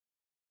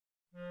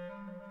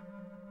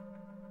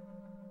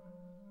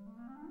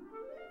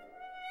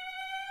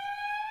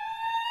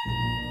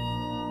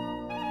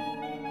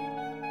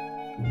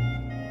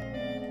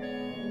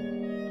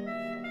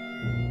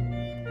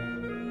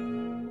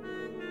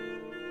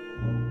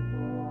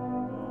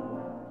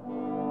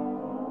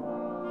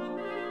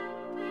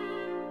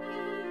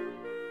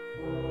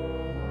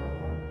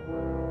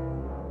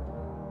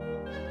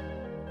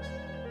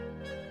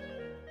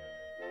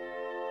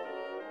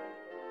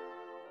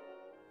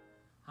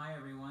Hi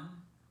everyone,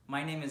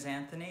 my name is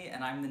Anthony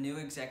and I'm the new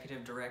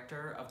Executive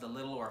Director of the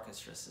Little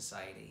Orchestra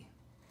Society.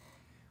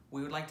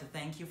 We would like to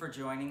thank you for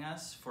joining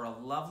us for a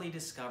lovely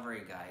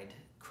discovery guide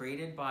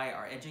created by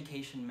our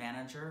Education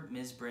Manager,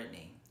 Ms.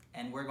 Brittany,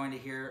 and we're going to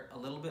hear a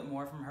little bit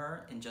more from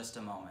her in just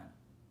a moment.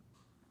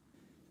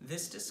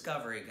 This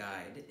discovery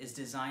guide is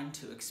designed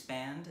to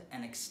expand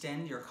and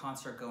extend your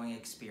concert-going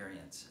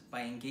experience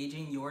by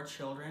engaging your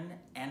children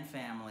and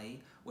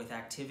family with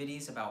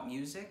activities about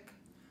music,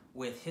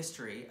 with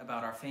history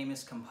about our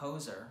famous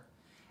composer,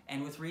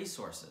 and with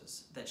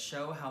resources that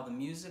show how the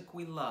music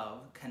we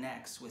love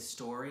connects with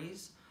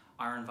stories,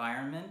 our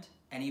environment,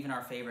 and even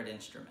our favorite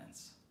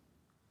instruments.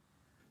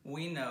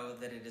 We know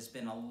that it has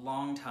been a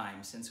long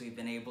time since we've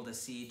been able to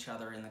see each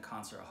other in the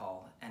concert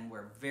hall, and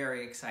we're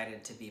very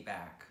excited to be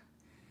back.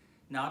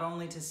 Not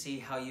only to see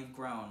how you've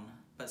grown,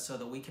 but so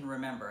that we can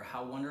remember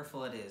how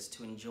wonderful it is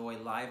to enjoy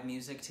live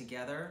music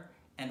together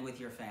and with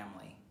your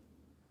family.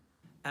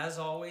 As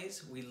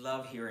always, we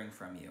love hearing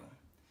from you.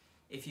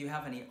 If you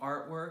have any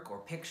artwork or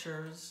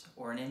pictures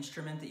or an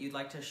instrument that you'd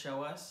like to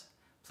show us,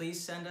 please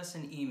send us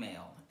an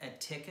email at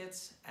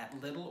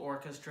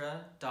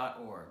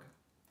tickets@littleorchestra.org.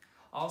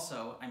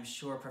 Also, I'm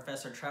sure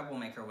Professor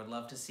Treblemaker would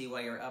love to see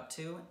what you're up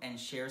to and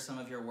share some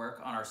of your work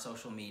on our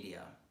social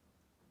media.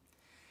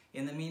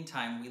 In the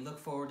meantime, we look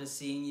forward to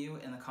seeing you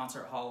in the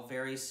concert hall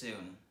very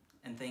soon,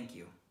 and thank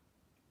you.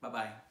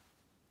 Bye-bye.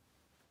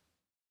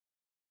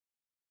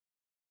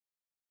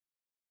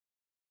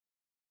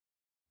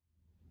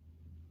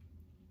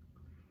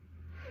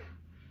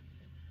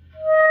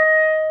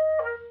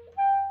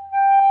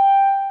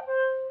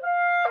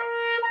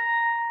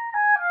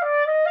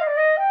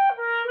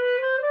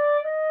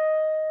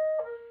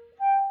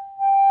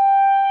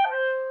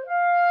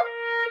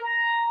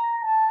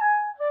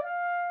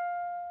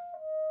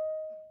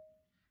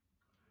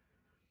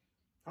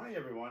 Hi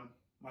everyone,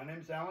 my name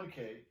is Alan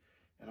Kay,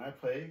 and I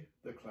play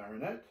the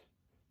clarinet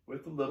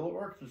with the Little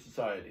Orchestra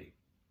Society.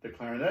 The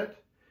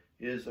clarinet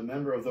is a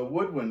member of the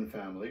woodwind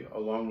family,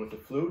 along with the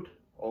flute,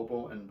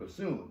 oboe, and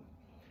bassoon.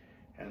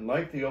 And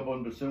like the oboe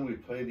and bassoon, we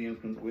play the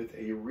instrument with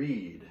a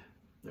reed.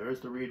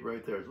 There's the reed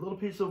right there. It's a little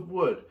piece of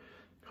wood.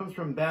 It comes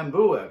from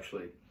bamboo,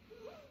 actually.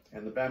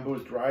 And the bamboo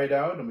is dried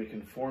out, and we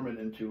can form it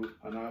into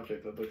an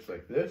object that looks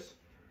like this.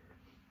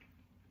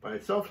 By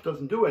itself, it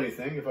doesn't do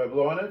anything. If I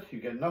blow on it, you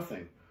get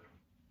nothing.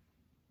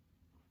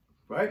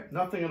 Right?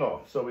 Nothing at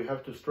all. So we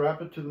have to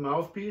strap it to the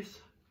mouthpiece,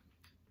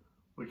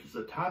 which is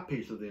the top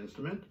piece of the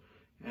instrument,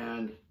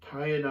 and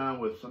tie it on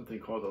with something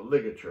called a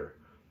ligature.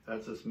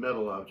 That's this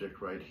metal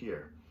object right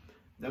here.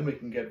 Then we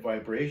can get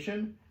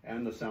vibration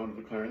and the sound of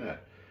the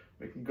clarinet.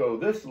 We can go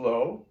this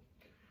low.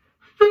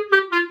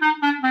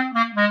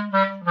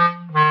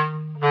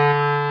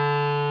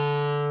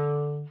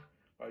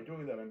 By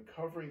doing that, I'm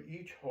covering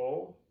each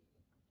hole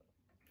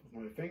with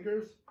my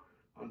fingers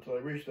until I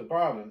reach the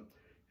bottom.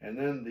 And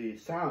then the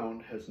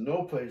sound has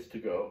no place to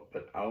go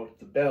but out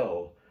the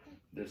bell.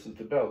 This is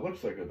the bell. It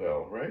looks like a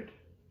bell, right?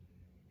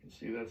 You can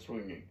see that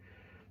swinging.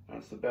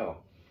 That's the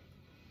bell.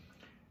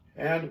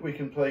 And we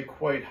can play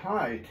quite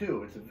high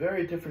too. It's a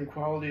very different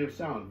quality of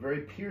sound,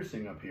 very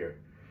piercing up here.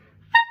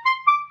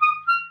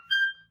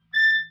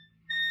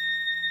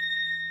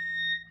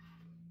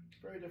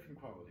 Very different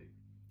quality.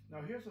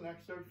 Now here's an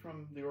excerpt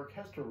from the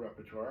orchestral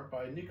repertoire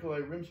by Nikolai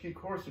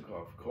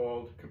Rimsky-Korsakov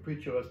called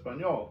Capriccio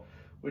Espagnol,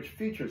 which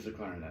features the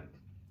clarinet.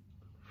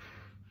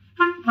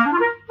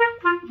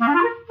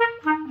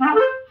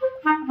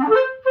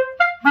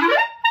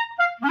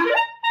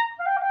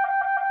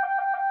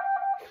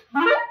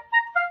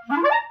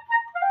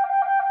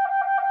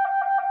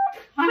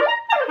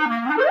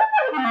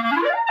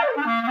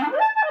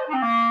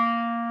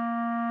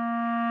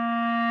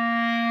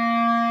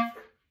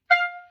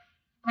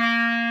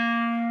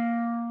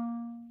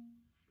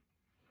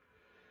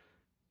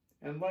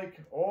 And like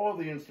all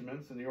the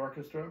instruments in the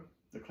orchestra,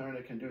 the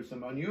clarinet can do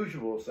some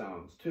unusual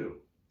sounds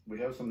too. We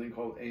have something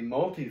called a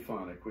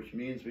multiphonic, which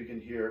means we can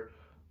hear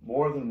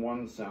more than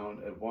one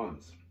sound at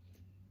once.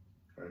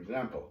 For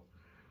example,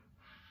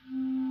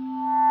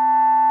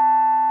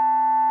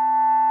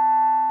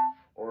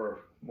 or a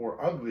more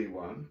ugly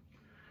one,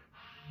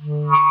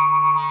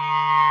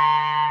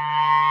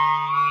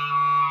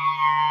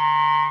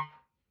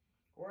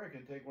 or I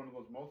can take one of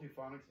those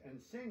multiphonics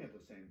and sing at the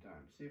same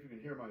time. See if you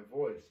can hear my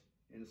voice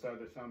inside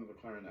the sound of the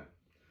clarinet.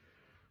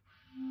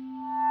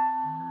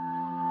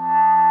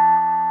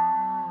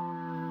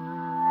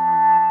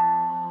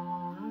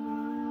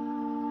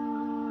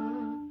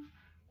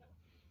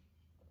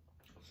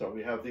 So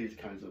we have these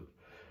kinds of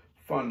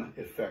fun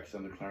effects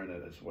on the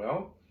clarinet as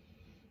well.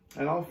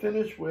 And I'll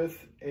finish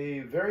with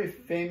a very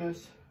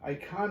famous,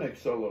 iconic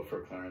solo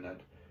for clarinet,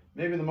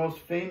 maybe the most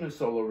famous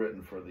solo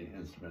written for the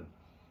instrument,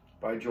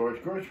 by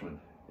George Gershwin.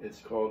 It's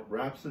called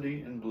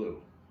Rhapsody in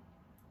Blue.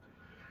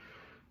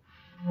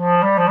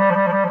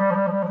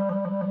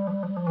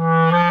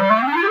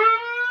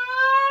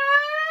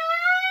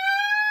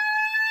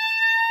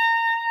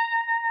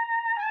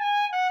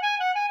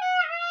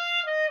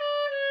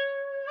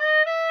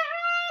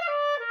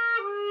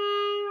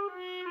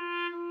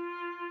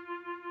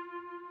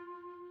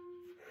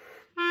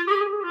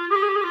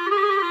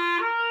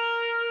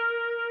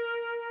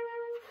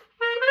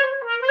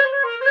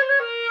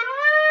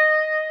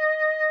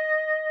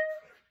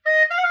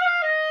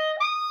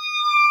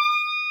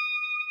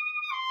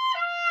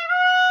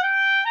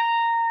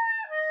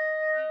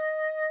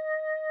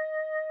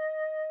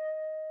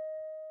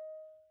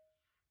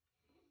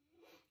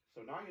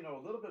 you know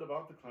a little bit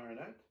about the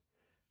clarinet.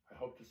 I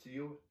hope to see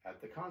you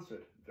at the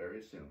concert very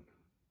soon.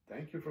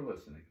 Thank you for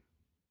listening.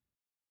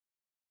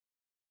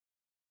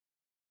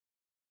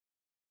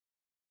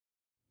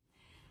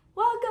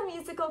 Welcome,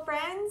 musical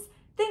friends!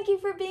 Thank you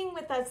for being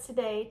with us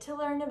today to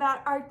learn about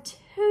our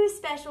two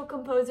special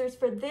composers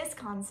for this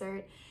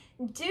concert,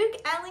 Duke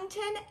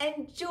Ellington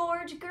and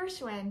George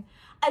Gershwin.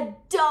 A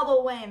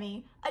double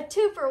whammy, a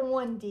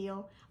 2-for-1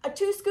 deal, a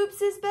 2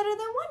 scoops is better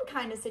than 1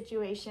 kind of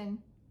situation.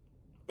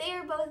 They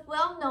are both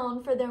well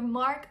known for their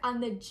mark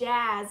on the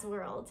jazz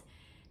world.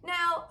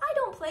 Now, I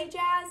don't play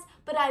jazz,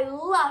 but I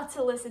love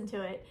to listen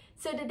to it.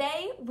 So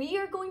today we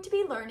are going to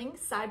be learning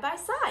side by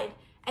side.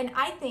 And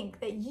I think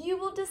that you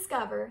will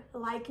discover,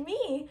 like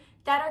me,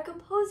 that our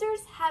composers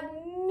have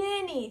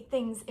many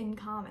things in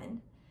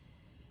common.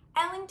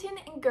 Ellington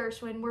and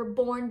Gershwin were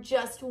born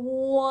just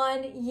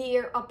 1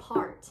 year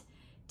apart.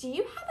 Do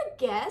you have a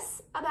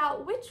guess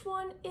about which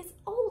one is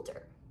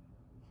older?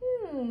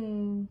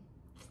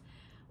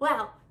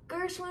 Well,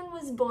 Gershwin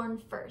was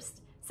born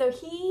first, so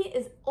he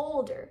is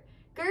older.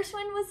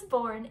 Gershwin was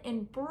born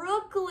in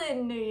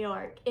Brooklyn, New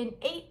York in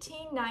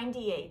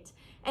 1898,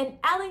 and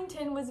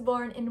Ellington was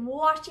born in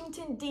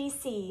Washington,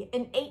 D.C.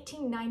 in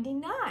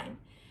 1899.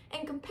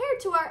 And compared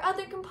to our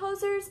other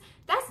composers,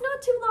 that's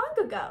not too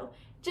long ago,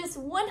 just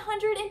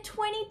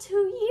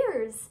 122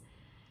 years.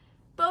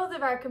 Both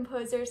of our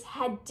composers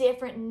had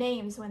different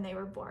names when they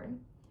were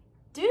born.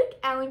 Duke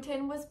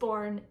Ellington was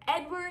born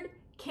Edward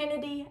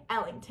Kennedy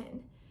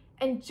Ellington,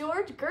 and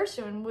George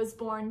Gershwin was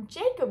born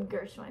Jacob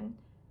Gershwin.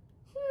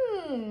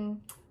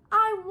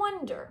 I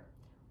wonder,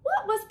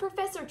 what was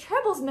Professor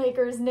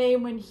Treblemaker's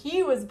name when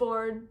he was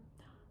born?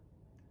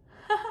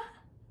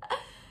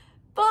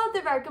 Both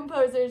of our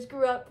composers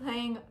grew up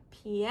playing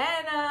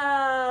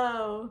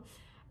piano.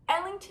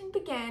 Ellington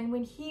began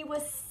when he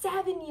was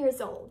 7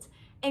 years old,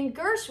 and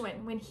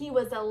Gershwin when he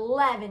was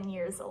 11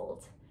 years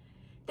old.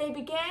 They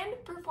began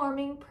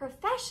performing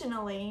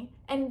professionally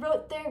and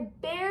wrote their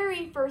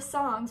very first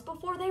songs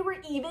before they were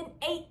even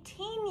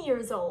 18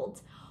 years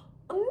old.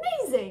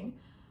 Amazing!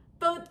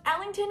 Both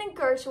Ellington and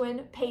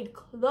Gershwin paid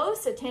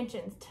close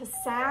attention to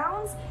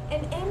sounds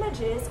and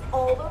images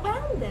all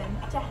around them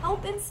to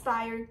help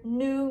inspire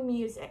new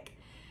music.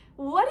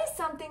 What is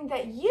something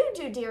that you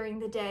do during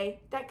the day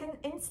that can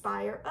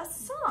inspire a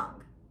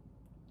song?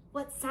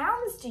 What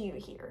sounds do you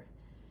hear?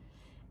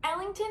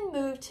 Ellington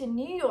moved to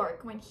New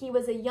York when he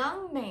was a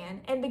young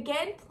man and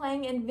began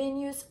playing in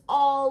venues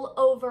all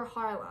over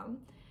Harlem.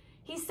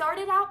 He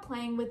started out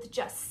playing with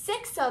just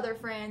 6 other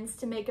friends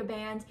to make a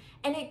band,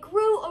 and it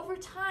grew over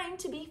time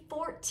to be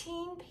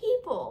 14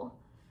 people.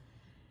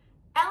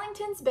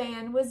 Ellington's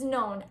band was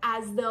known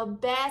as the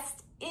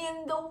best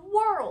in the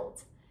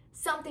world.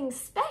 Something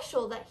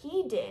special that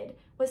he did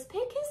was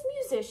pick his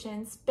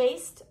musicians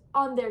based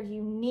on their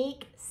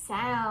unique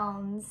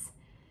sounds.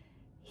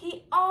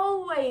 He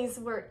always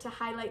worked to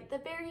highlight the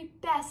very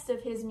best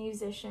of his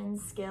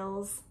musicians'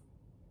 skills.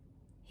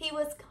 He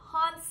was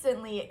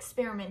constantly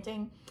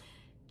experimenting,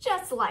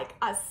 just like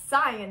a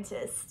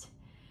scientist.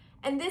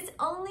 And this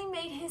only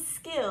made his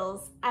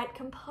skills at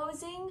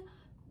composing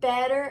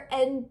better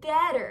and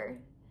better.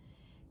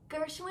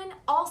 Gershwin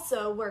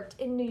also worked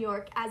in New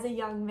York as a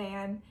young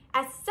man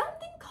as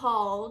something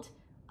called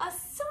a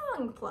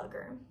song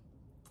plugger.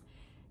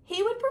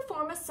 He would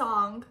perform a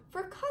song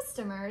for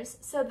customers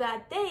so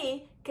that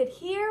they could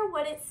hear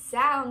what it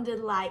sounded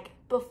like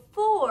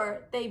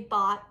before they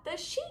bought the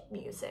sheet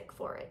music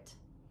for it.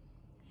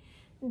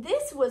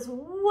 This was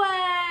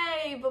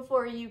way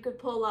before you could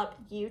pull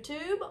up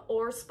YouTube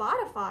or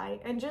Spotify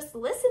and just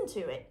listen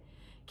to it.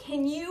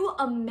 Can you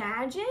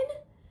imagine?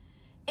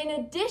 In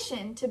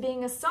addition to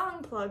being a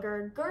song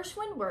plugger,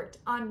 Gershwin worked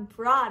on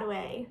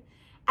Broadway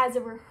as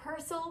a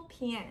rehearsal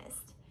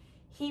pianist.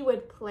 He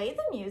would play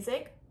the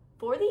music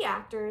for the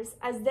actors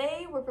as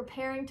they were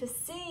preparing to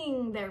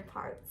sing their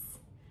parts.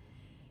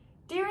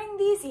 During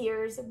these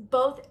years,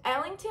 both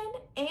Ellington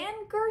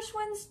and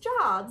Gershwin's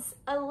jobs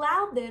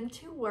allowed them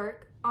to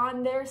work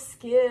on their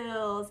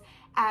skills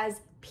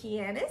as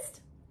pianists,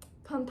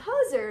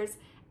 composers,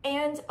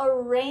 and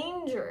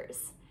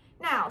arrangers.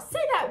 Now,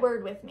 say that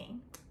word with me.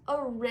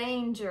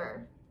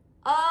 Arranger.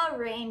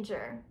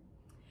 Arranger.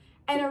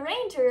 An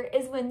arranger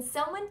is when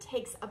someone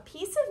takes a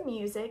piece of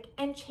music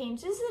and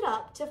changes it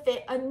up to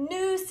fit a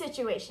new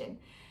situation.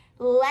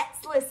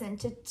 Let's listen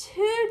to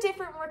 2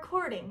 different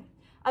recordings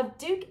of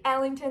Duke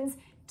Ellington's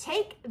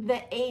Take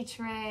the A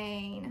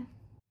Train.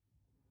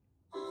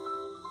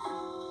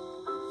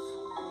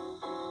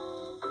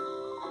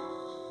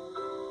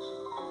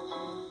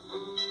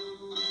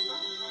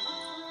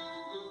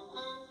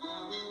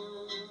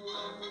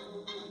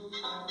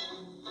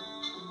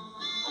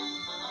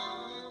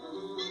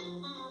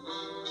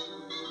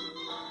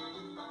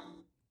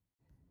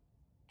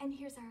 And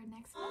here's our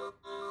next one.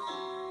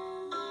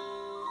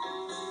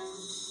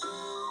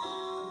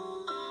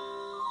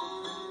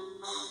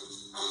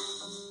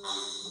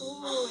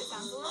 Ooh, it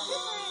sounds a little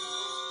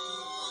different.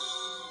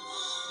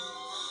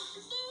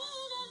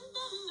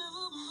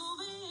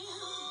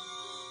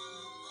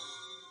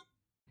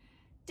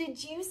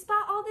 Did you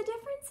spot all the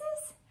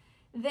differences?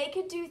 They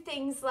could do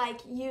things like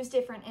use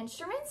different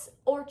instruments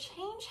or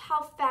change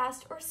how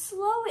fast or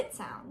slow it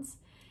sounds.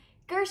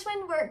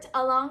 Gershwin worked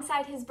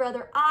alongside his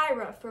brother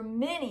Ira for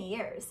many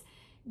years.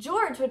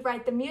 George would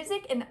write the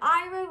music and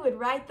Ira would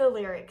write the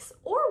lyrics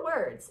or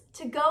words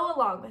to go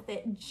along with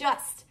it,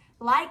 just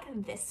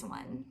like this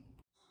one.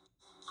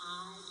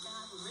 I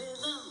got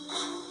rhythm,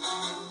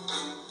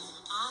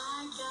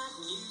 I got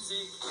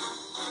music,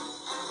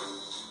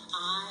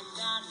 I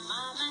got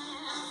my man,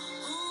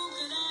 who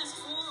could ask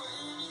for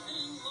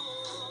anything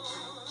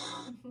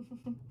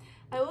more?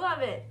 I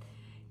love it.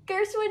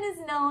 Gershwin is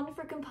known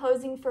for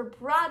composing for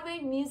Broadway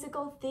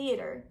musical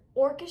theater,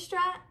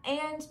 orchestra,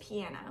 and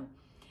piano.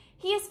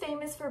 He is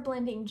famous for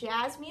blending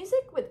jazz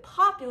music with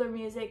popular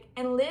music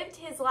and lived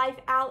his life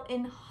out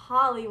in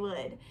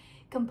Hollywood,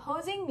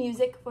 composing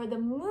music for the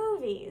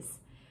movies.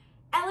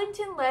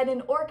 Ellington led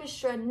an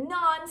orchestra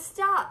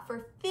non-stop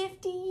for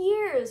 50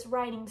 years,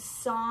 writing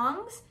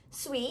songs,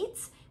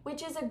 suites,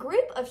 which is a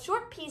group of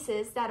short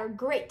pieces that are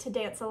great to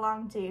dance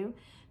along to,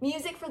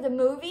 music for the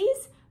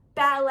movies,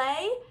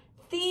 ballet,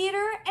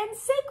 theater, and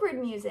sacred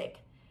music.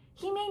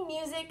 He made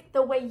music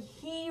the way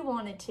he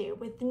wanted to,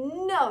 with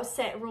no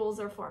set rules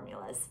or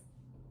formulas.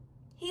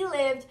 He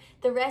lived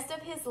the rest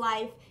of his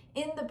life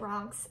in the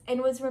Bronx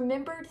and was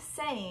remembered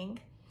saying,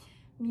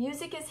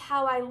 "Music is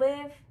how I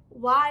live,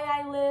 why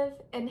I live,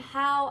 and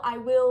how I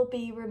will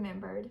be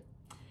remembered."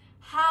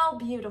 How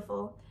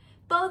beautiful.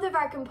 Both of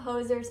our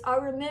composers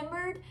are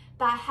remembered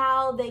by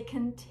how they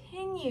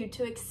continue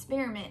to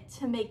experiment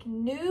to make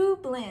new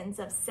blends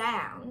of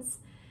sounds,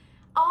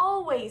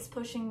 always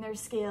pushing their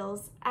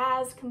skills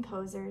as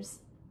composers.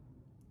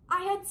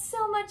 I had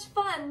so much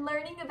fun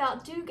learning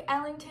about Duke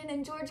Ellington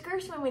and George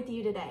Gershwin with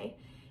you today.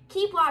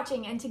 Keep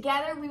watching, and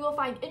together we will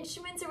find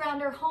instruments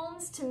around our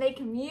homes to make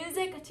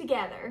music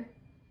together.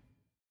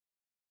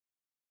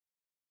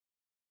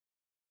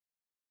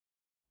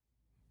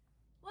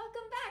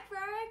 Welcome back for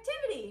our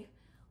activity.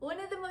 One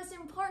of the most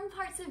important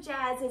parts of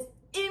jazz is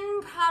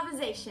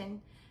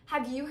improvisation.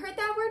 Have you heard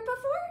that word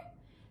before?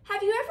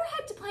 Have you ever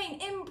had to play an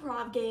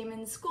improv game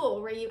in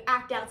school where you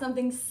act out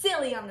something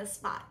silly on the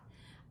spot?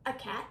 A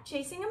cat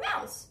chasing a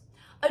mouse,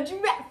 a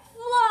giraffe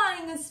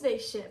flying a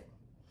spaceship.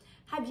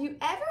 Have you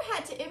ever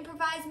had to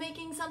improvise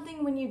making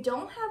something when you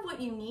don't have what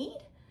you need?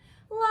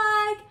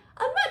 Like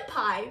a mud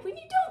pie when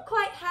you don't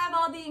quite have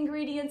all the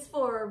ingredients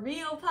for a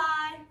real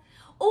pie,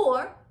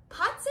 or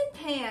pots and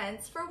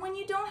pans for when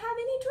you don't have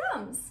any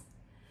drums.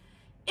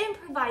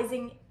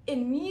 Improvising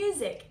in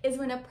music is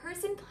when a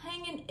person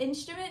playing an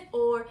instrument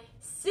or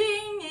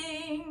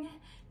singing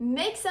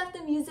makes up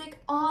the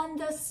music on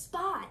the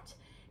spot.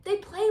 They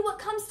play what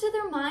comes to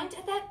their mind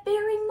at that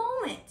very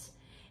moment.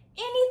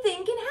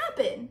 Anything can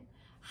happen.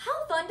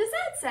 How fun does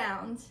that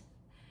sound?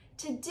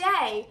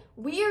 Today,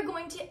 we are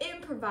going to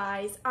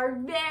improvise our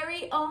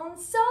very own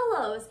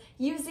solos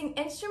using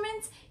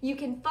instruments you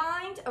can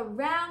find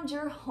around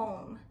your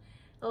home.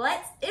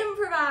 Let's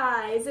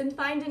improvise and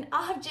find an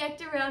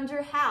object around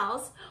your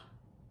house.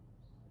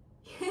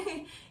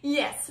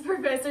 Yes,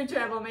 Professor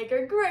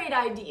Treblemaker, great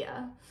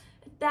idea.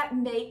 That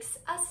makes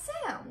a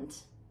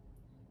sound.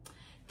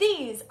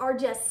 These are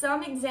just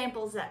some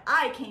examples that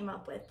I came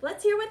up with.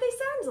 Let's hear what they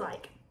sound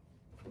like.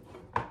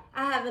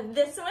 I have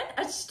this one,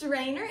 a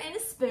strainer and a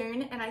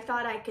spoon, and I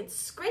thought I could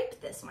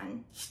scrape this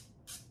one.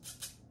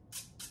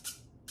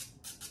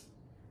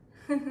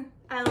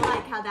 I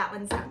like how that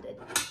one sounded.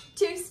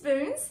 2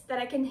 spoons that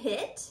I can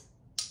hit.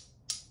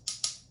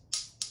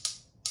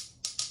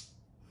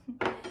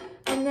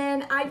 And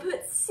then I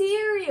put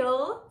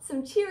cereal,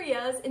 some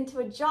Cheerios, into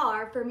a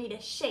jar for me to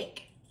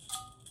shake.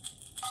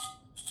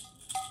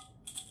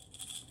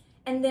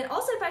 And then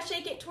also if I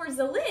shake it towards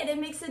the lid, it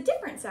makes a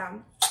different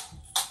sound.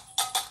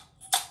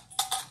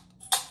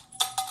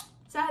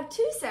 So I have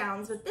 2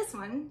 sounds with this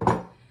one.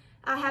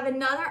 I have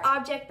another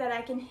object that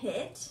I can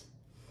hit.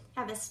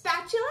 I have a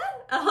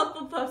spatula, a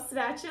Hufflepuff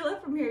spatula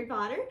from Harry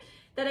Potter,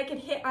 that I could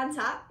hit on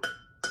top.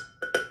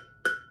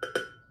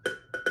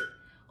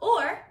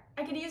 Or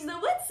I could use the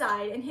wood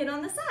side and hit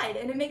on the side,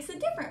 and it makes a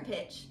different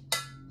pitch.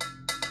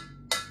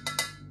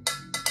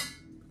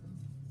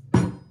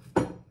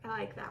 I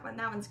like that one.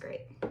 That one's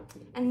great.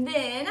 And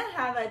then I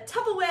have a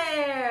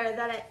Tupperware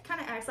that it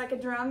kind of acts like a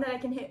drum that I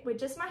can hit with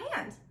just my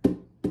hand.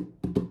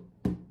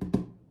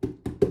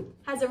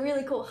 Has a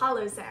really cool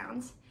hollow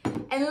sound.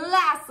 And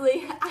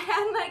lastly, I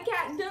have my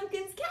cat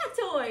Duncan's cat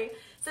toy.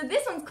 So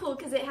this one's cool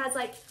because it has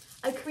like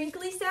a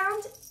crinkly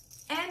sound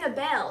and a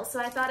bell.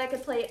 So I thought I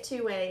could play it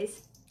 2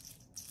 ways.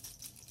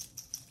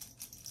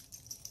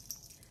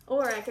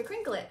 Or I could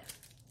crinkle it.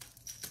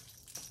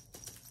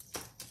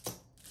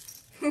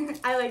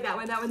 I like that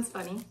one. That one's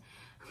funny.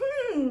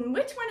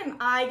 Which one am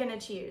I gonna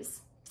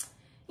choose?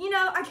 You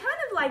know, I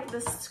kind of like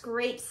the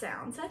scrape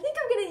sound, so I think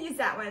I'm gonna use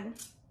that one.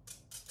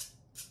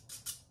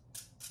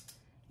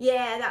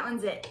 Yeah, that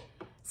one's it.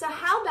 So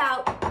how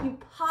about you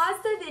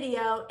pause the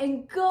video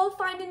and go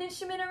find an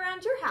instrument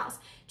around your house.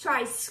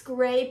 Try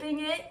scraping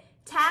it,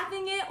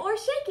 tapping it, or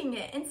shaking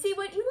it and see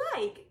what you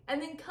like,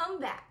 and then come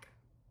back.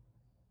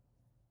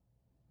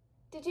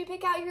 Did you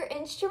pick out your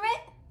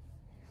instrument?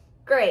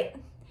 Great.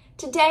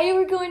 Today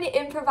we're going to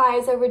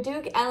improvise over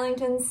Duke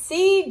Ellington's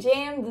C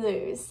Jam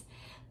Blues.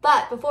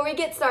 But before we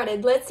get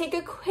started, let's take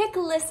a quick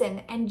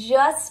listen and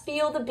just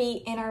feel the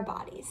beat in our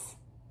bodies.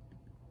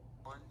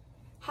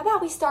 How about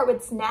we start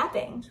with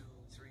snapping?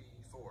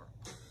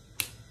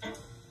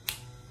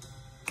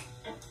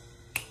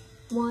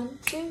 1,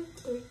 2,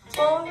 3,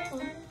 4.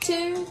 1,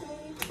 2, 3,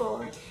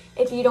 4.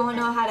 If you don't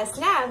know how to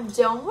snap,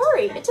 don't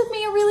worry. It took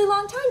me a really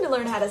long time to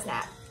learn how to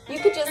snap. You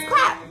could just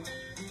clap.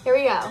 Here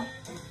we go.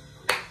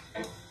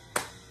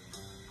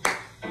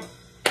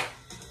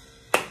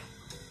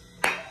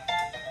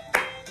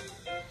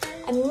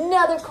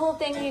 Another cool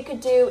thing you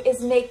could do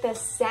is make the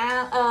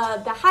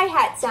sound, the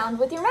hi-hat sound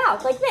with your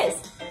mouth, like this.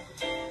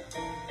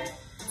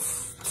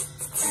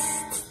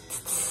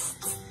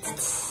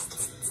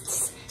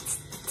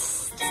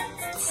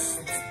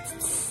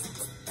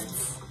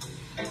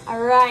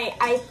 All right,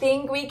 I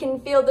think we can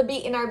feel the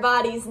beat in our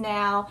bodies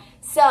now.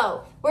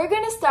 So we're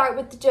gonna start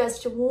with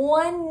just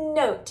one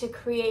note to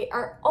create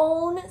our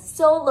own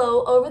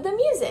solo over the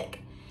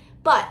music.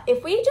 But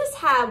if we just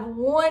have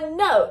one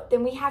note,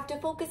 then we have to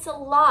focus a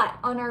lot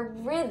on our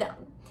rhythm.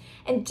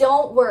 And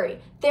don't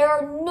worry, there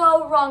are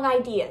no wrong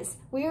ideas.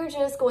 We are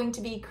just going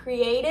to be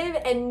creative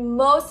and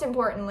most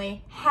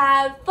importantly,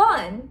 have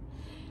fun.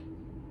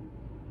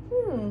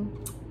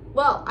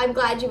 Well, I'm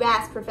glad you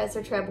asked,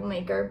 Professor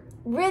Treblemaker.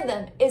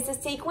 Rhythm is the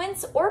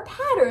sequence or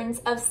patterns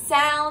of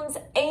sounds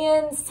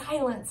and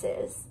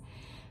silences.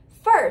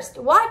 First,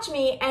 watch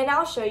me and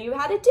I'll show you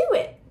how to do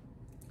it.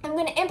 I'm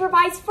going to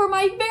improvise for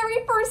my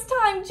very first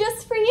time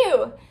just for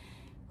you.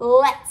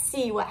 Let's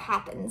see what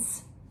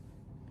happens.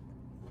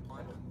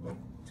 1,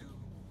 2,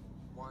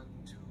 1,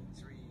 2,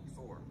 3,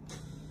 4.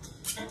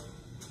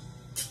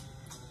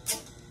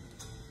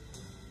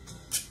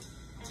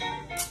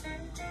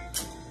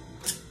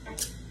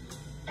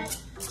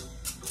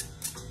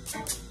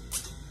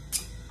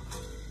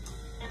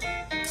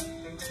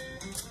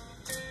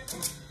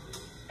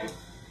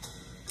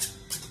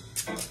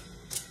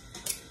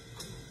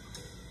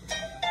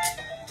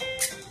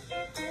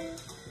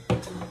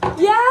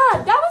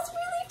 Yeah, that was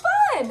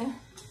really fun.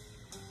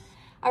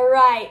 All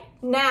right,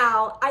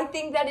 now I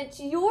think that it's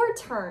your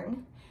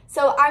turn.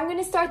 So I'm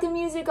gonna start the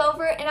music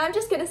over and I'm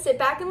just gonna sit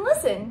back and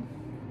listen.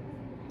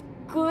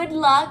 Good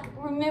luck,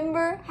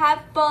 remember,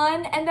 have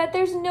fun, and that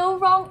there's no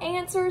wrong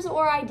answers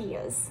or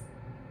ideas.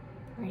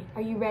 All right,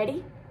 are you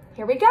ready?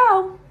 Here we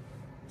go.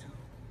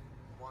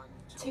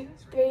 2,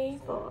 3,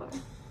 4.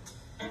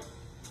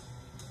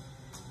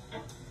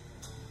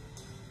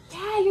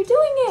 Yeah, you're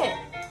doing it.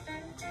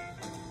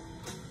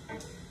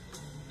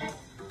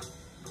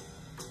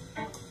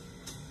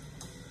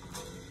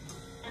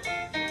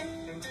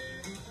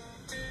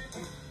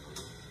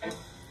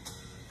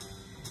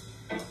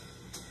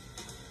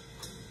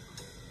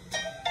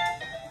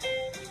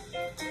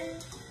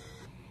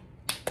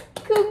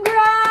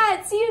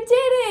 Congrats, you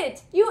did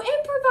it. You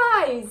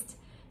improvised.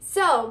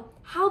 So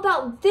how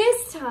about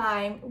this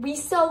time we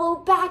solo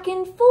back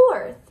and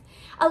forth?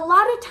 A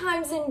lot of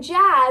times in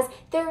jazz,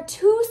 there are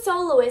two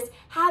soloists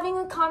having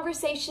a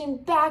conversation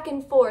back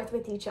and forth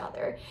with each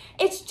other.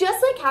 It's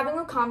just like having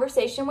a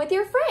conversation with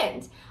your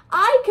friend.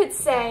 I could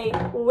say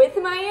with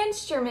my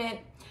instrument,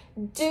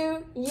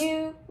 "Do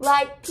you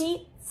like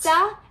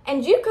pizza?"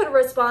 And you could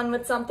respond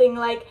with something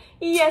like,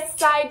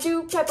 "Yes, I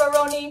do,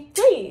 pepperoni,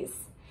 please."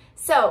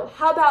 So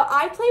how about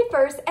I play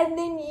first and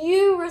then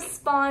you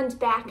respond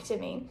back to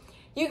me?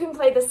 You can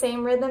play the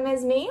same rhythm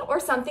as me or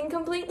something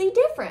completely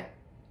different.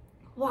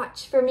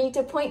 Watch for me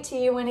to point to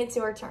you when it's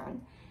your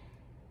turn.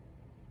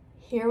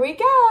 Here we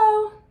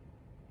go.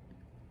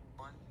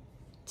 1,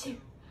 2,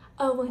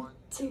 oh, 1,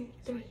 2,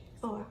 3,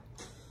 4.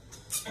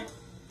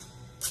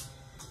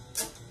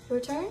 Your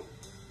turn.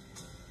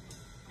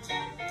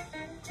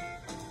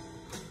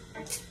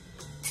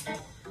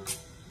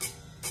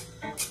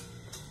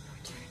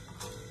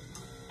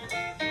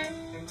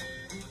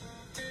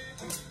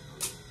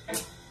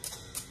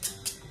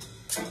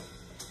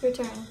 Your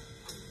turn.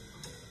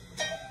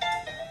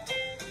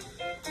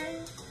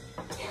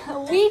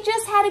 We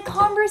just had a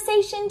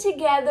conversation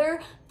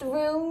together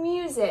through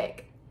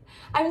music.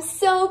 I'm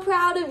so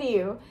proud of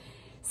you.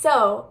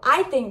 So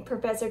I think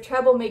Professor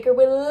Treblemaker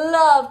would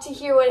love to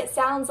hear what it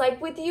sounds like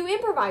with you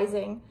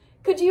improvising.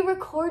 Could you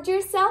record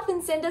yourself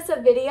and send us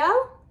a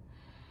video?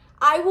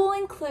 I will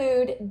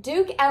include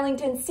Duke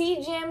Ellington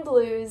C Jam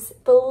Blues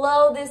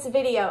below this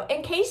video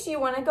in case you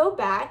want to go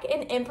back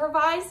and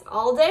improvise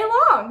all day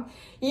long.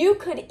 You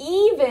could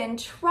even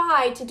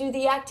try to do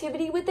the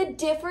activity with a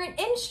different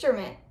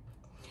instrument.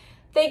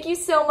 Thank you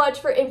so much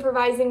for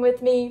improvising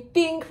with me,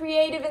 being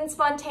creative and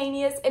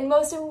spontaneous, and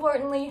most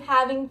importantly,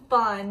 having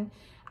fun.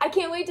 I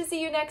can't wait to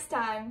see you next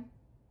time.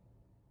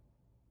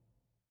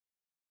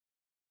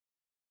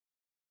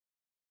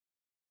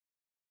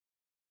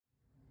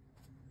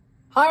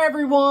 Hi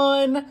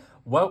everyone!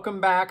 Welcome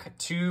back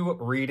to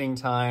Reading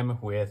Time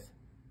with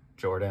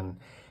Jordan.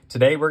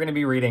 Today we're going to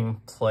be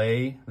reading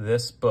Play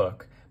This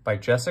Book by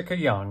Jessica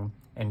Young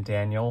and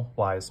Daniel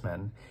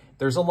Wiseman.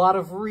 There's a lot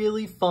of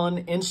really fun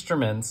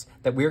instruments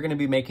that we're going to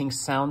be making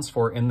sounds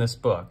for in this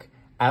book.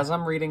 As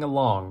I'm reading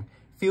along,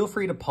 feel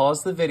free to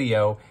pause the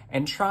video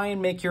and try and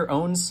make your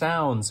own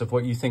sounds of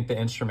what you think the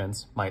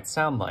instruments might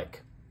sound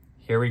like.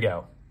 Here we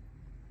go.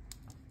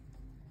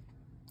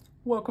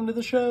 Welcome to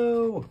the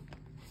show.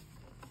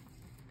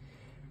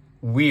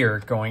 We're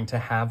going to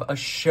have a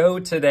show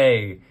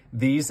today.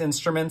 These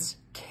instruments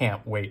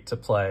can't wait to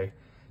play.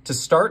 To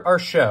start our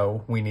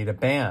show, we need a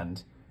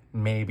band.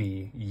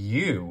 Maybe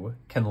you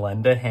can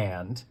lend a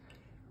hand.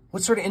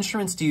 What sort of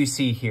instruments do you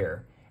see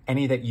here?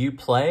 Any that you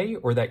play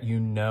or that you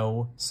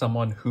know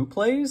someone who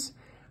plays?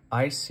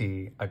 I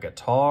see a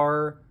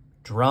guitar,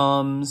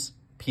 drums,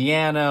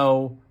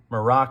 piano,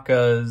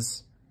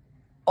 maracas,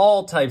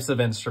 all types of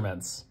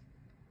instruments.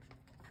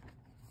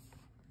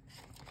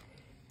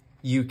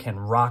 You can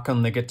rock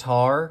on the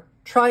guitar.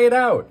 Try it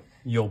out.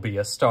 You'll be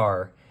a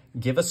star.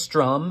 Give a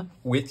strum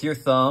with your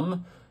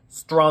thumb.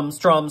 Strum,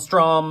 strum,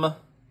 strum.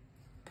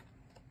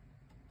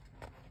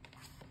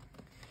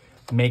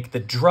 Make the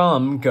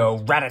drum go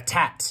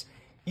rat-a-tat.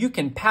 You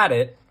can pat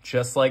it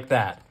just like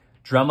that.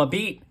 Drum a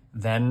beat,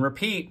 then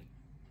repeat.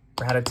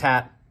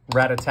 Rat-a-tat,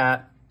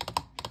 rat-a-tat.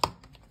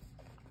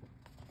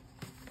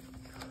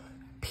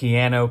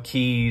 Piano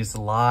keys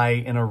lie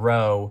in a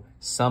row.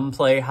 Some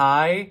play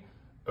high,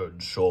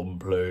 and some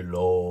play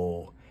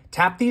low.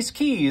 Tap these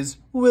keys,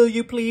 will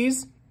you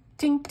please?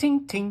 Tink,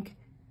 tink, tink.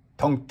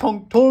 Tonk,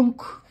 tonk,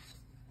 tonk.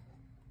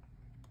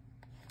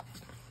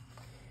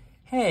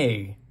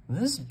 Hey,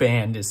 this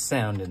band is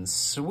sounding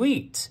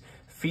sweet.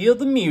 Feel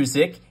the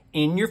music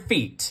in your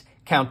feet.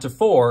 Count to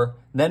 4,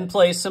 then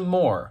play some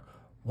more.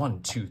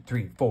 1, 2,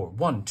 3, 4.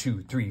 1,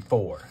 2, 3,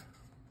 4.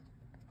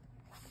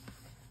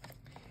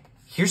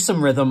 Here's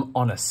some rhythm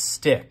on a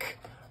stick.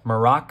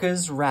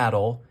 Maracas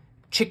rattle.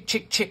 Chick,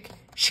 chick, chick.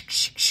 Shik,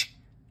 shik, shik.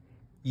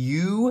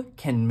 You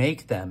can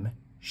make them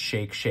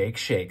shake, shake,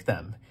 shake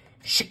them.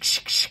 Shik,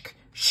 shik, shik.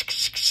 Shik,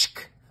 shik,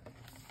 shik.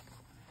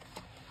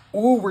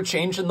 Ooh, we're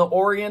changing the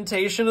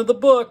orientation of the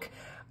book.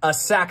 A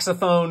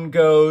saxophone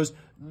goes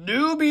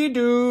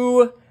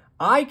doobie-doo.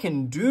 I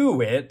can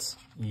do it.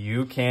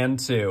 You can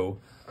too.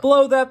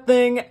 Blow that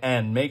thing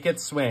and make it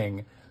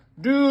swing.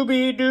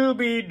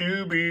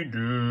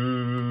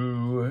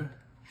 Doobie-doobie-doobie-doo.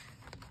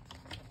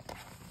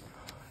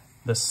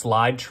 The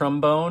slide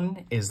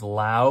trombone is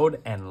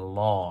loud and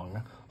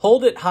long.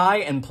 Hold it high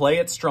and play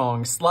it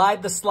strong.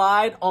 Slide the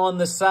slide on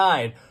the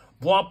side.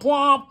 Womp,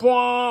 womp,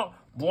 womp.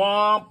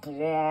 Womp,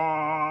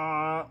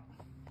 womp.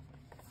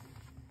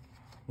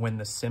 When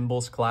the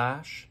cymbals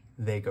clash,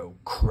 they go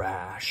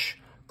crash.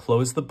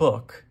 Close the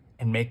book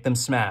and make them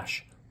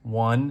smash.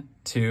 1,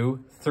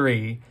 2,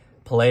 3.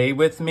 Play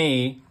with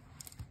me.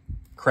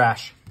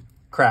 Crash,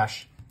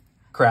 crash,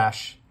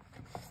 crash.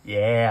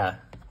 Yeah.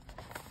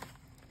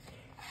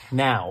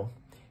 Now,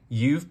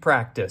 you've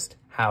practiced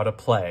how to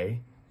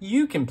play.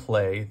 You can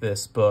play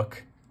this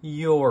book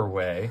your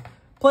way.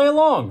 Play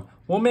along.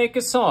 We'll make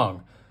a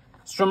song.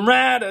 Strum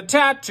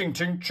rat-a-tat, ching,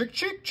 ching, chick,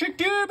 chick, chick,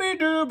 doobie,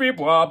 doobie,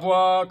 blah,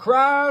 blah,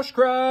 crash,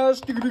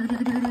 crash, blah,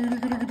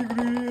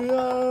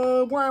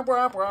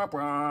 blah, blah,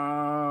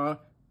 blah.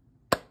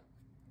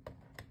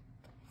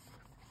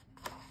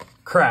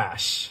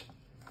 Crash.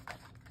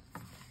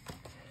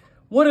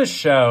 What a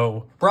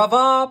show.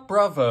 Brava,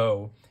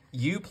 bravo.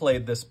 You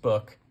played this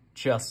book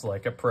just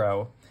like a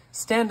pro.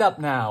 Stand up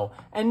now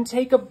and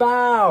take a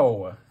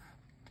bow.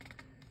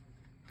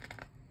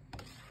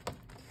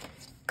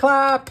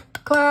 Clap.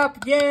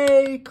 Clap,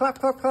 yay! Clap,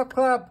 clap, clap,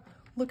 clap.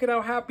 Look at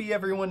how happy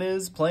everyone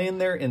is playing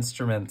their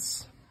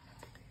instruments.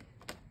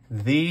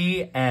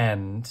 The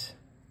end.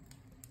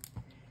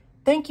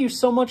 Thank you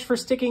so much for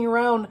sticking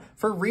around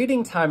for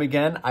reading time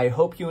again. I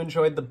hope you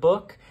enjoyed the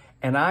book,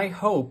 and I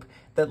hope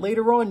that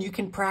later on you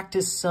can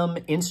practice some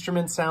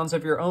instrument sounds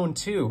of your own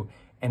too,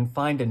 and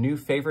find a new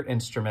favorite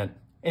instrument.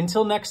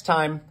 Until next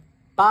time,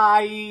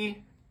 bye!